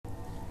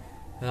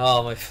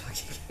Oh my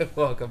fucking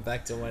welcome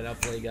back to Why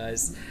Not Play,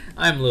 guys.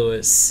 I'm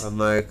Lewis. I'm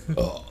Mike.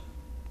 Oh.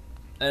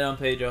 And I'm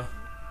Pedro.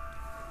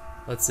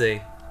 Let's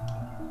see.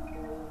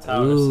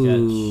 Tower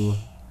sketch.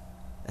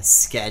 A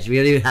sketch. We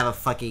don't even have a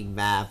fucking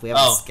map. We have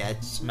a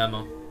sketch.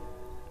 Memo.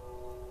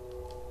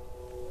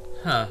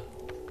 Huh.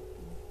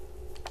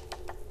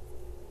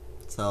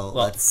 So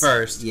well, let's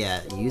first.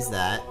 Yeah, use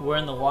that. We're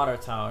in the water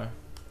tower.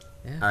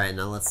 Yeah. Alright,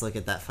 now let's look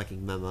at that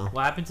fucking memo.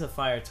 What happened to the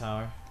fire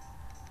tower?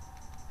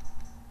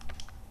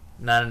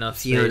 Not enough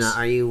space. Fiona,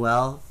 are you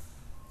well?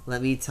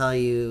 Let me tell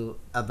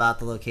you about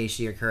the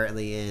location you're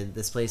currently in.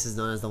 This place is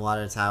known as the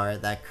Water Tower.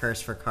 That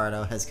cursed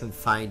Ricardo has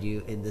confined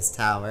you in this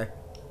tower.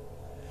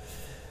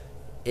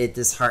 It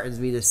disheartens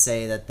me to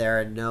say that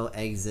there are no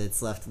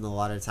exits left in the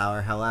Water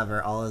Tower.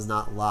 However, all is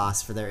not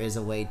lost, for there is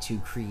a way to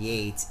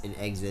create an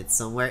exit.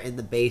 Somewhere in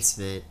the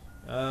basement,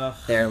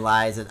 there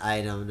lies an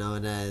item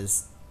known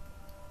as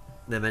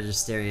the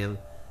Magisterium.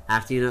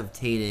 After you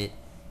obtain it,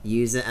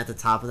 use it at the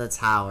top of the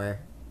tower,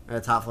 or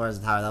the top floor of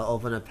the tower. That'll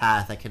open a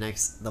path that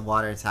connects the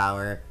Water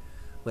Tower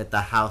with the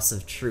House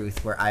of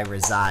Truth, where I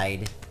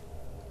reside.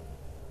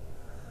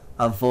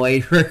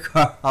 Avoid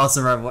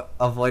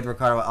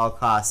Ricardo at all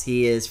costs.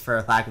 He is,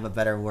 for lack of a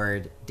better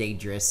word,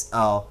 dangerous.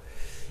 Oh,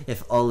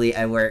 if only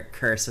I weren't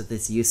cursed with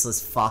this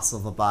useless fossil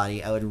of a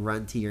body, I would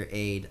run to your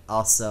aid.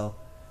 Also,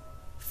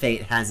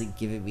 fate hasn't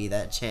given me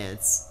that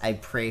chance. I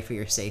pray for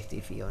your safety,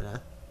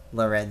 Fiona.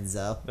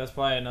 Lorenzo. That's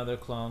probably another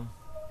clone.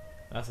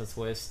 That's a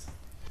twist.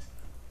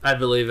 I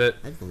believe it.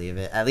 I believe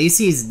it. At least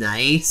he's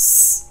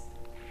nice.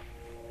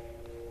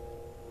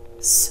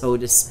 So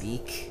to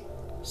speak.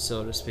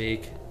 So to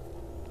speak.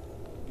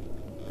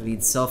 I mean,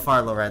 so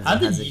far Lorenzo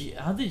hasn't...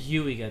 How did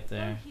Huey get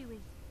there?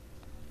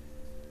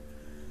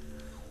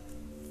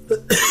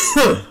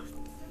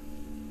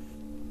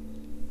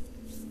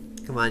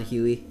 Come on,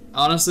 Huey.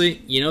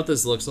 Honestly, you know what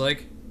this looks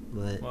like?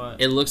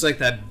 What? It looks like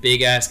that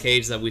big-ass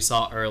cage that we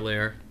saw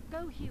earlier.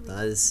 It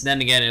does.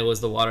 Then again, it was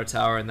the water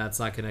tower, and that's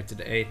not connected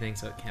to anything,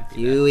 so it can't be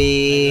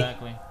Huey.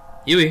 Exactly.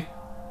 that. Huey.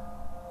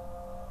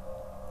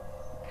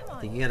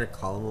 I think you gotta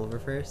call him over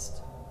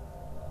first.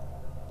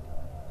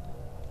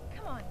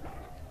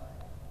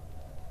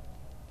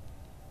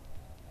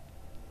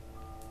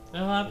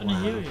 What happened to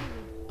Huey?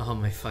 Oh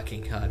my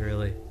fucking god,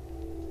 really?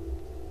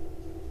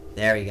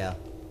 There we go.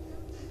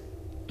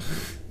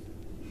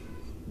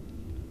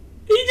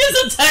 He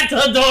just attacked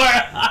the door!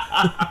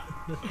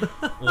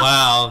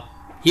 Wow.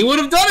 He would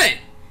have done it!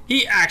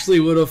 He actually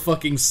would have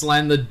fucking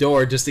slammed the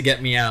door just to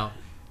get me out.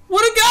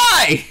 What a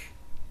guy!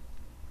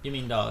 You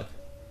mean dog?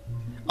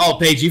 Oh,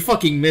 Paige, you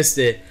fucking missed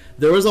it.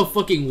 There was a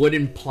fucking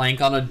wooden plank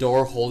on a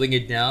door holding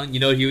it down. You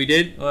know what Huey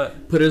did?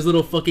 What? Put his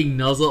little fucking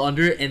nozzle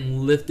under it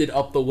and lifted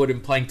up the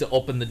wooden plank to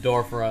open the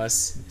door for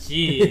us.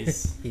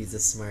 Jeez. He's a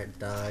smart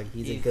dog.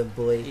 He's a good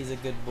boy. He's a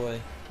good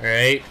boy.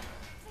 Alright?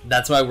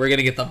 That's why we're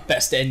gonna get the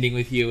best ending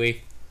with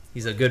Huey.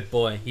 He's a good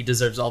boy. He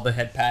deserves all the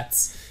head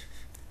pats.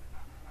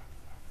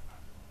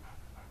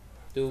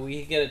 Dude,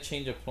 we get a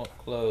change of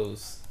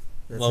clothes.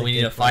 Well, we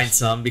need to find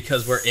some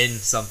because we're in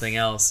something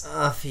else.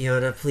 Oh,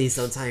 Fiona, please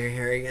don't tie your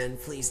hair again.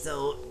 Please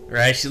don't.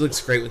 Right? She looks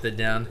great with it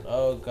down.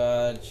 Oh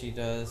god, she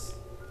does.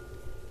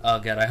 Oh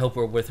god, I hope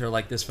we're with her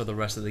like this for the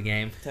rest of the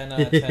game. 10 out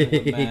of 10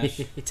 with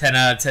MASH. 10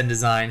 out of 10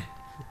 design.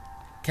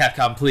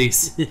 Capcom,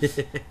 please.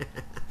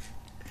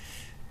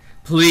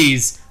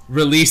 Please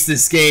release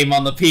this game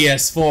on the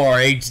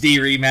PS4 HD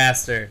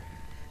remaster.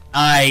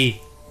 I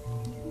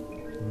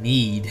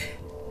need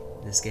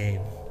this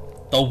game.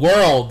 The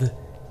world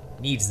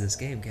needs this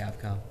game,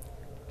 Capcom.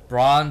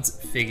 Bronze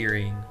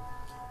figurine.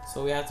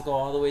 So we have to go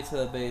all the way to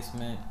the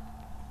basement.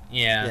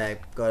 Yeah. Yeah,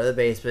 go to the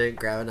basement,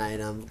 grab an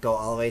item, go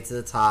all the way to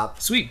the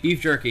top. Sweet beef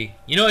jerky.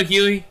 You know what,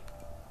 Huey?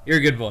 You're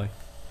a good boy.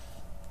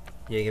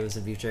 You gonna give him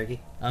some beef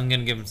jerky? I'm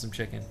gonna give him some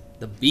chicken.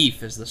 The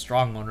beef is the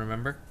strong one,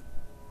 remember?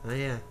 Oh,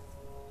 yeah.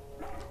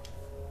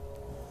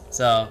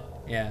 So,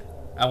 yeah.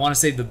 I want to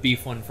save the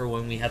beef one for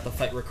when we have to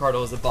fight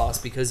Ricardo as a boss,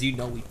 because you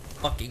know we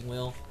fucking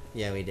will.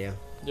 Yeah, we do.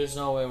 There's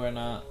no way we're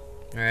not.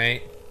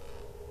 Alright.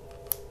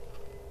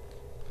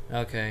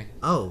 Okay.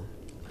 Oh.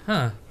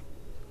 Huh.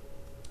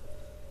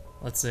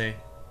 Let's see. May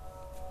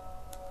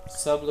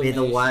Sublimation.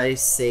 the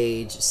wise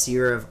sage,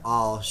 seer of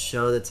all,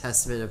 show the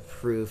testament of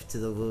proof to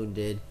the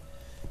wounded,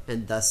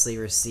 and thusly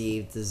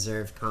receive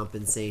deserved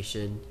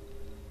compensation.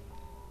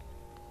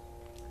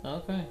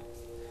 Okay.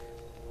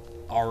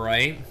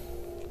 Alright.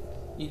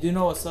 You do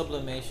know what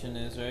sublimation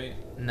is, right?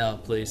 No,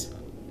 please.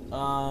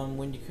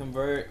 When you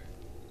convert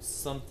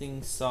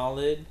something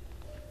solid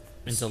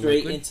Into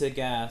straight liquid? into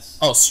gas.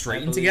 Oh,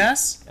 straight into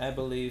gas? I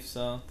believe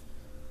so.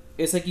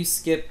 It's like you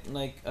skip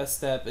like a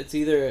step. It's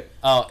either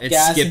Oh, it's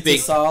gas skipping. into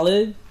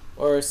solid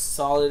or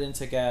solid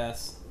into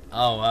gas.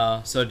 Oh,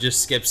 wow. So it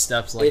just skips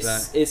steps like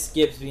that. It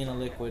skips being a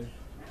liquid.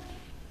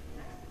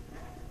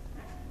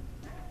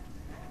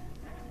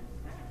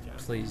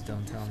 Please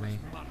don't tell me.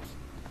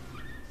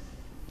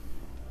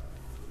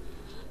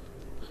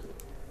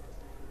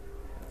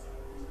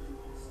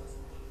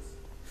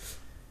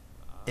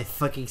 If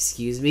fucking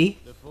excuse me?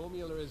 The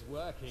formula is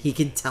working. He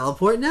can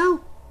teleport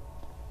now?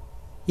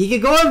 He can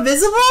go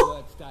invisible?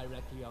 Works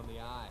directly on the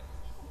eye.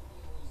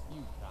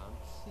 You can't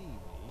see me,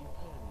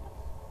 can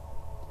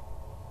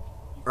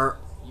Or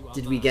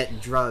did we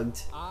get drugged?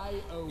 you? I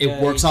owe It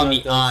Yeah, works he on the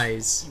does.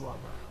 eyes. you are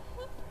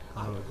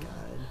Oh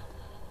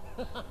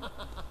god.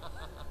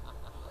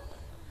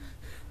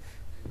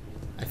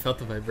 I felt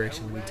the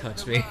vibration when he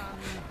touched me.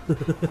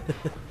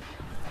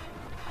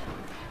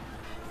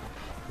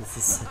 This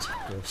is such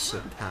a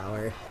bullshit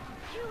power.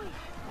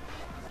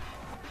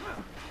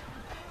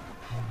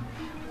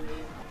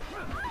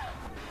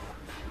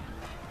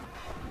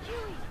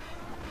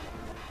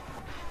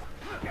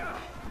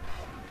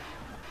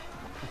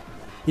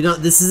 You know,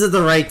 this isn't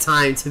the right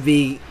time to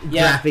be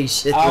grabbing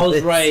shit. I with was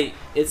this. right.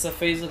 It's a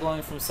phase of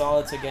going from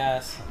solid to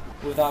gas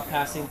without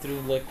passing through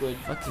liquid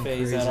Fucking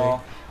phase crazy. at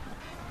all.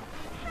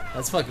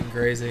 That's fucking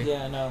crazy.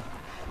 Yeah, I know.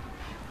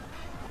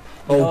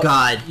 Oh know-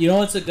 god. You know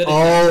what's a good example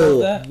Oh of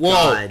that? Whoa.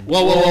 God.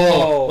 Whoa, whoa, whoa,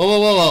 whoa, whoa, whoa,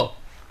 whoa,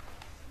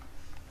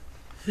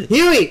 whoa.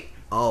 Huey!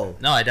 Oh.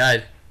 No, I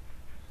died.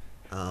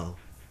 Oh.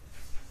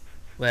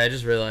 Wait, I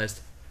just realized.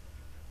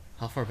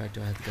 How far back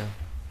do I have to go?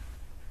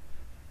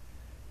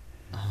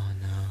 Oh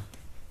no.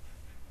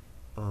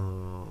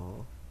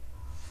 Oh.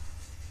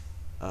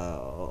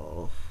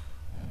 Oh.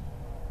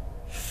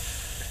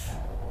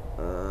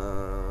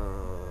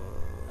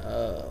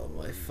 Oh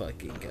my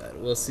fucking god.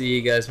 We'll see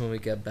you guys when we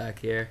get back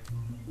here.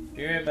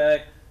 Be right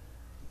back.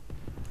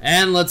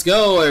 And let's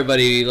go,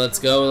 everybody. Let's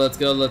go, let's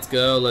go, let's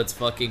go. Let's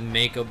fucking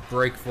make a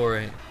break for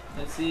it.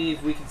 Let's see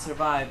if we can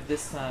survive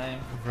this time.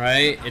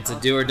 Right? It's a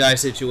do or die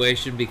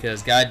situation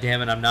because god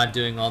damn it, I'm not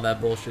doing all that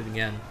bullshit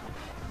again.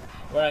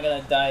 We're not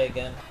gonna die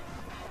again.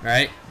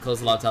 Right? Close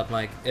the laptop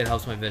mic. It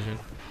helps my vision.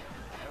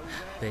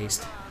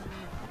 Based.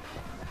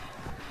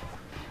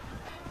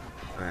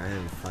 Alright,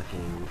 I'm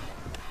fucking...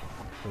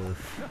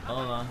 Oof. Hold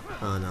on.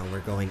 Oh no, we're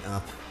going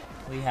up.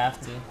 We have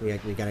to.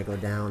 We gotta go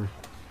down.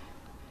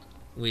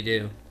 We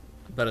do.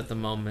 But at the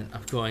moment,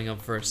 I'm going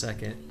up for a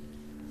second.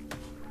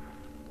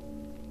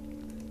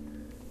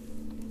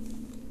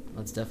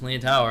 That's definitely a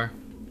tower.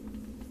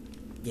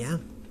 Yeah.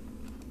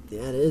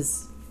 Yeah, it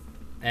is.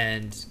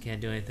 And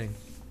can't do anything.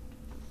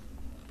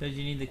 Because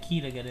you need the key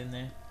to get in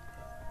there.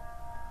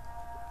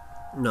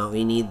 No,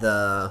 we need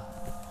the...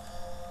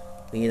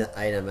 We need the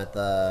item at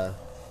the...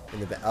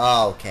 In the back.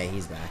 Oh, okay,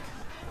 he's back.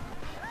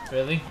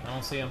 Really? I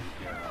don't see him.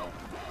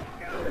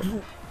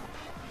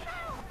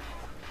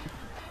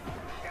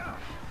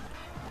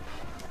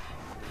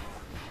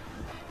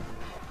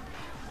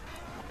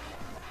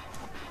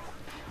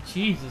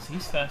 Jesus,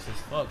 he's fast as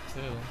fuck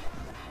too.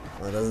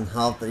 Well, it doesn't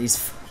help that he's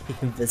fucking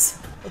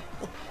invisible.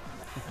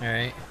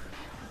 Alright.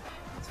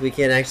 So we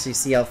can't actually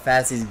see how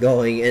fast he's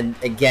going. And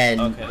again,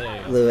 Okay, there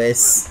you go.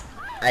 Lewis,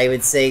 I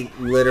would say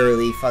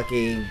literally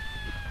fucking...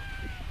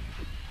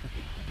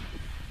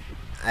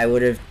 I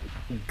would have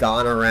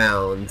gone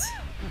around.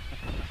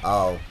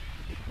 Oh.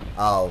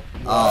 Oh.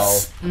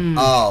 Oh.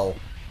 Oh.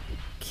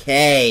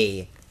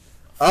 Okay.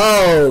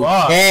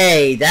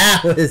 Okay.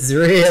 That was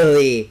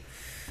really...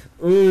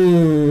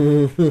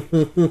 Ooh.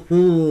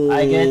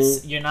 I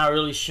guess you're not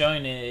really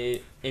showing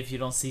it if you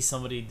don't see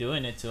somebody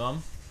doing it to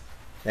him.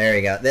 There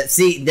we go.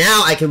 See,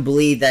 now I can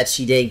believe that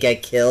she didn't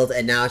get killed,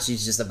 and now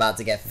she's just about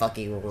to get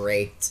fucking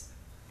raped.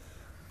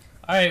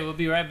 Alright, we'll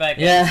be right back.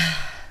 Yeah.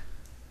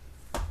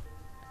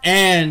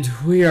 And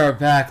we are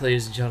back,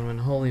 ladies and gentlemen.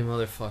 Holy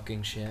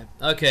motherfucking shit.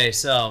 Okay,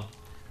 so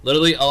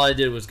literally all I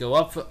did was go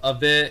up a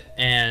bit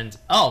and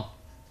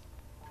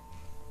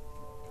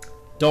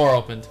door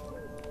opened.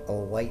 A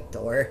white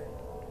door.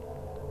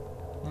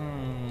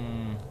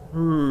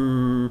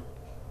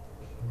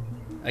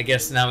 I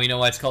guess now we know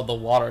why it's called the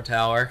water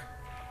tower.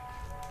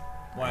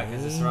 Why?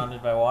 Because it's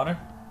surrounded by water?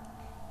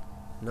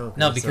 No,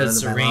 No, because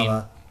surrounded by serene.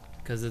 lava.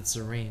 Because it's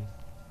serene.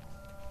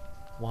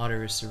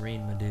 Water is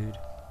serene, my dude.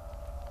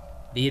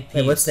 Be at peace.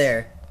 Wait, what's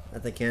there?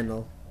 At the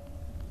candle.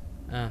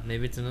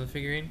 Maybe it's another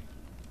figurine?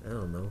 I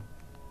don't know.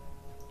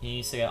 He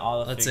needs to get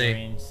all the Let's see.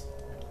 figurines.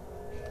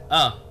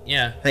 Oh,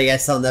 yeah. I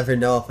guess I'll never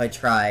know if I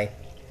try.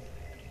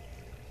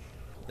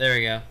 There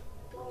we go.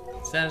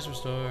 Status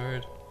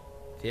restored.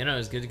 Fiona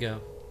is good to go.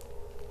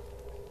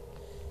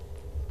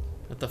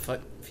 What the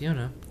fuck?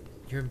 Fiona,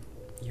 you're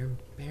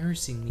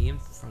embarrassing me in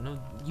front of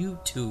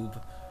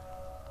YouTube.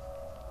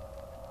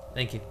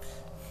 Thank you.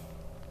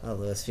 Oh,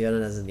 Lewis, Fiona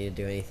doesn't need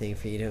to do anything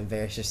for you to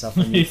embarrass yourself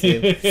on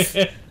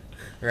YouTube.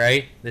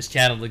 Right? This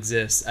channel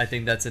exists. I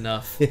think that's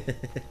enough.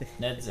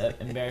 That's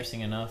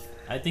embarrassing enough.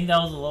 I think that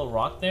was a little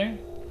rock there.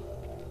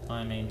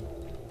 I mean...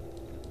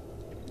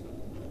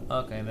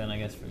 Okay, then I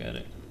guess forget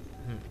it.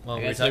 Well, I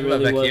we're guess talking it about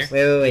really back was-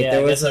 here. Wait. Yeah, There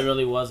I was guess it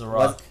really was a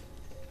rock.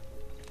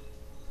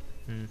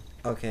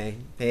 Okay,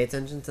 pay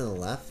attention to the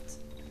left.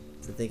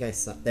 I think I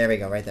saw. There we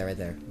go. Right there.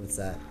 What's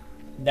that?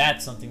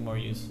 That's something more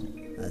useful.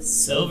 A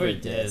Silver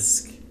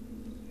disc.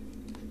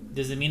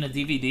 Does it mean a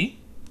DVD?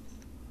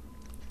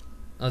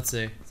 Let's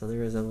see. Something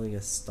resembling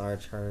a star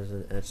charged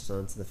and etched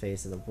onto the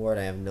face of the board.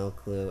 I have no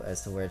clue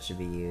as to where it should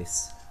be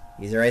used.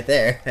 Use it right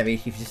there. I mean,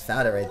 you just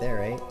found it right there,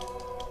 right?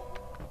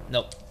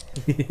 Nope.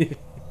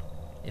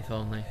 If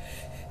only.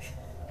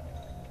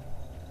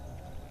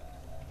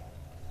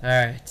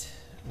 Alright,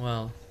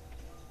 well.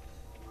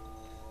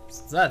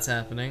 Since that's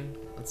happening,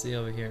 let's see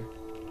over here.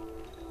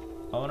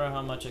 I wonder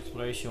how much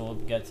exploration we'll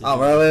get to. Oh,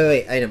 do.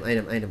 wait.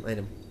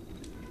 Item.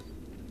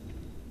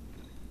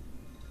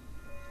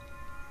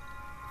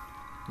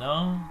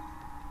 No?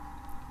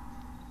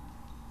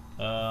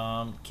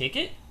 Kick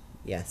it?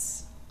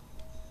 Yes.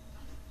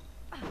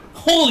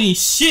 Holy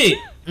shit!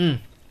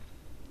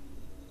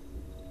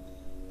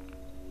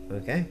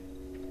 Okay.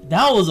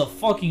 That was a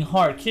fucking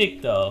hard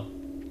kick, though.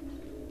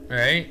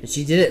 Right? And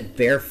she did it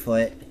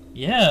barefoot.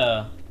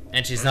 Yeah.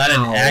 And she's not in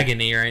Ow.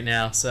 agony right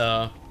now,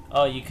 so...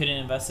 Oh, you couldn't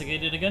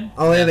investigate it again?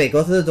 Oh, wait.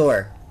 Go through the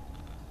door.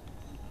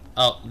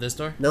 Oh, this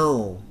door?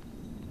 No.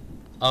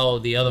 Oh,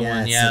 the other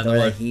one, Yes, yeah. the door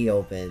that he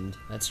opened.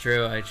 That's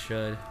true, I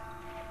should.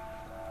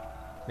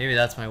 Maybe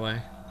that's my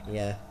way.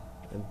 Yeah.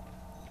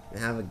 I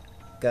have a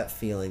gut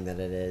feeling that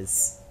it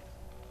is.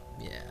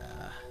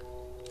 Yeah.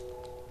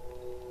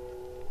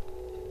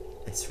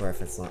 I swear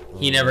if it's not...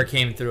 He never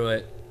came through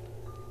it.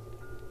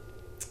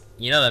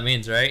 You know what that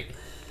means, right?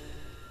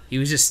 He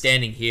was just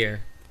standing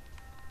here.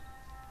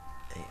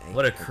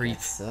 What a creep.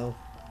 guess so.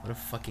 What a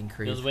fucking He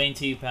creep. was waiting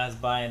till you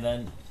passed by and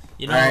then...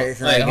 You know... Alright,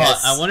 so Wait, I hold on.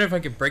 guess... I wonder if I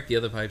could break the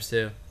other pipes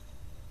too.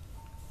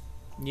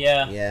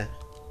 Yeah. Yeah.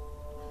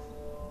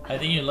 I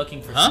think you're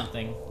looking for Huh?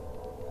 something.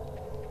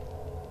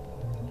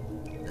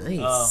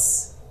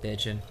 Nice.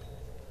 Bitchin'.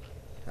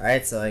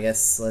 Alright, so I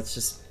guess let's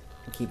just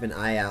keep an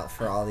eye out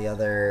for all the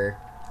other...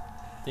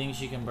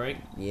 Things you can break.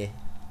 Yeah.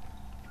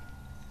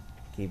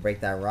 Can you break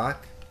that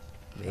rock?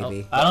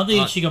 Maybe. I don't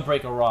think she can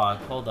break a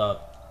rock. Hold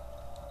up.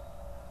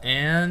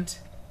 And...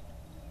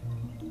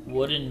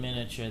 Wooden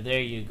miniature. There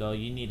you go.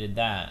 You needed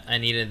that. I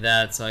needed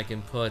that so I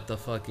can put the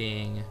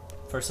fucking...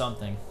 For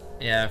something.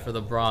 Yeah, for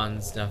the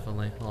bronze,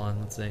 definitely. Hold on,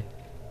 let's see.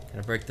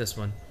 Gotta break this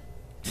one.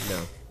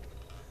 No.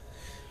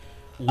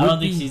 I don't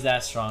think she's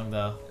that strong,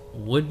 though.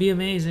 Would be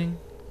amazing.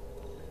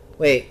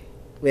 Wait.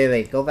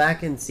 Go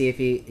back and see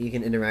if you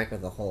can interact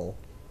with the hole.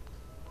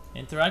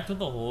 Interact with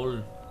the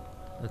hole.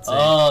 Let's see.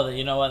 Oh,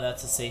 you know what?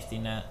 That's a safety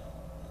net.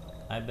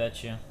 I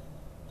bet you.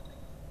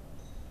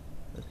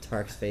 The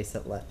dark space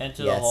that left.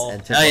 Enter yes, the hole.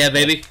 Enter Hell the yeah, hole.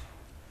 baby.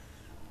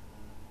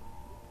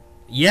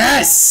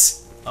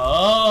 Yes!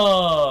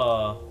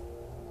 Oh!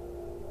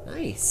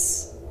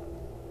 Nice.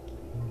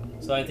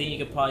 So I think you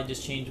could probably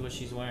just change what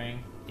she's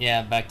wearing.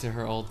 Yeah, back to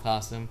her old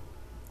costume.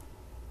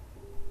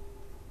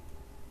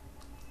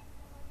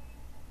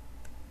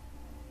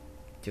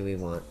 Do we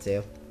want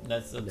to?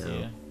 That's up to No.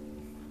 you.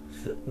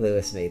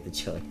 Lewis made the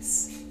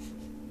choice.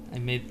 I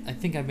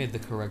think I made the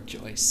correct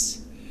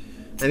choice.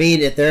 I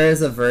mean, if there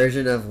is a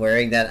version of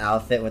wearing that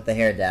outfit with the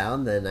hair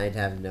down, then I'd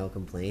have no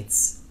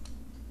complaints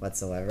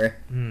whatsoever.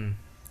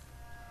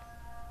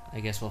 I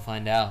guess we'll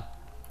find out.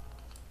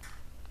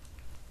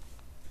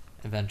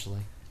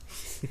 Eventually.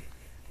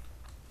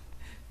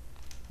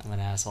 I'm an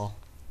asshole.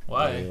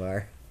 Why? There you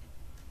are.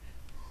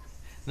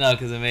 No,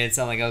 because it made it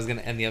sound like I was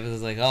gonna end the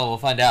episode like, oh, we'll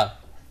find out.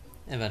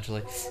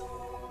 Eventually.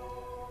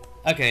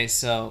 Okay,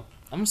 so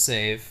I'm gonna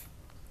save,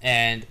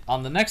 and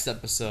on the next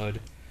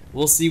episode,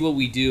 we'll see what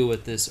we do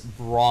with this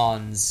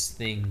bronze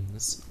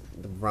things.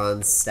 The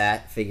bronze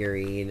stat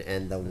figurine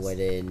and the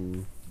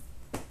wooden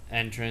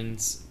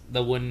Entrance,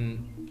 the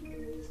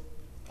wooden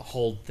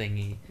hold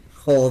thingy.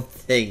 whole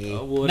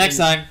thingy. Next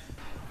time.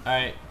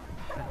 Alright.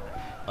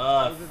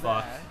 Oh,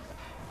 fuck.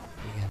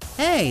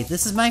 Hey,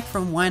 this is Mike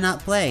from Why Not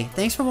Play.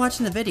 Thanks for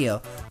watching the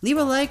video. Leave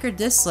a like or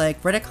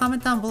dislike, write a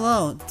comment down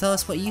below, tell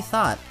us what you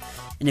thought.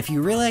 And if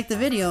you really like the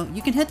video,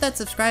 you can hit that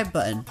subscribe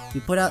button. We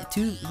put out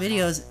 2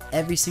 videos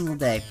every single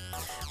day.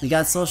 We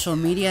got social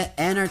media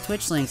and our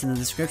Twitch links in the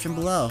description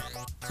below.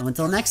 So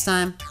until next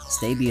time,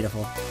 stay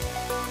beautiful.